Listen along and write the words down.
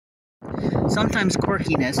Sometimes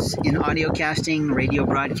quirkiness in audio casting, radio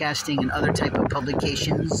broadcasting, and other type of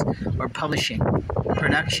publications or publishing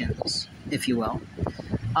productions, if you will,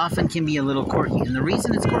 often can be a little quirky. And the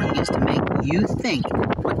reason it's quirky is to make you think,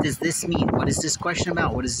 what does this mean? What is this question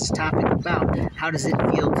about? What is this topic about? How does it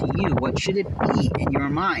feel to you? What should it be in your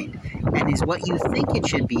mind? And is what you think it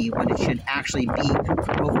should be what it should actually be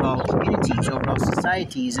for overall communities, overall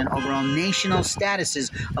societies, and overall national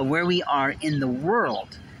statuses of where we are in the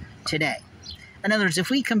world today? In other words, if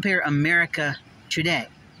we compare America today,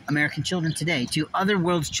 American children today, to other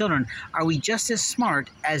world's children, are we just as smart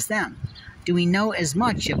as them? Do we know as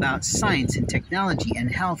much about science and technology and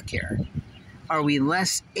healthcare? Are we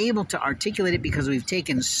less able to articulate it because we've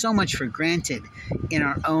taken so much for granted in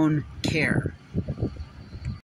our own care?